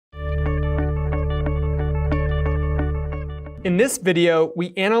In this video,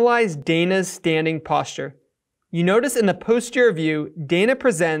 we analyze Dana's standing posture. You notice in the posterior view, Dana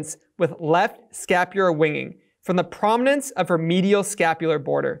presents with left scapular winging from the prominence of her medial scapular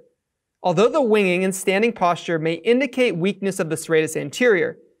border. Although the winging in standing posture may indicate weakness of the serratus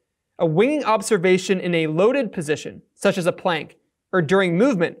anterior, a winging observation in a loaded position, such as a plank, or during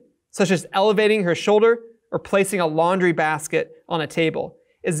movement, such as elevating her shoulder or placing a laundry basket on a table,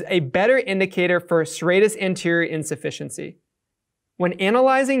 is a better indicator for serratus anterior insufficiency. When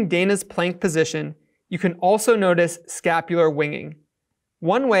analyzing Dana's plank position, you can also notice scapular winging.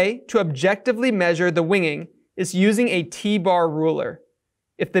 One way to objectively measure the winging is using a T-bar ruler.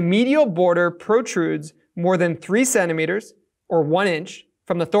 If the medial border protrudes more than 3 centimeters, or 1 inch,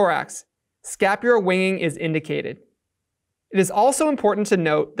 from the thorax, scapular winging is indicated. It is also important to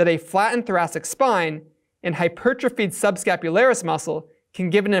note that a flattened thoracic spine and hypertrophied subscapularis muscle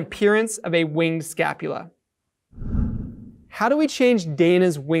can give an appearance of a winged scapula. How do we change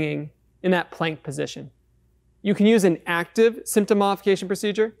Dana's winging in that plank position? You can use an active symptom modification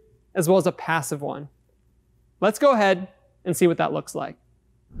procedure as well as a passive one. Let's go ahead and see what that looks like.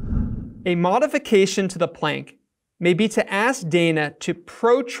 A modification to the plank may be to ask Dana to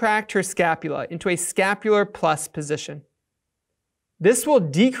protract her scapula into a scapular plus position. This will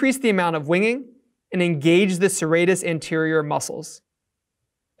decrease the amount of winging and engage the serratus anterior muscles.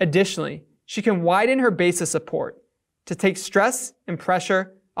 Additionally, she can widen her base of support to take stress and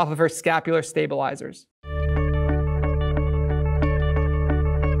pressure off of her scapular stabilizers.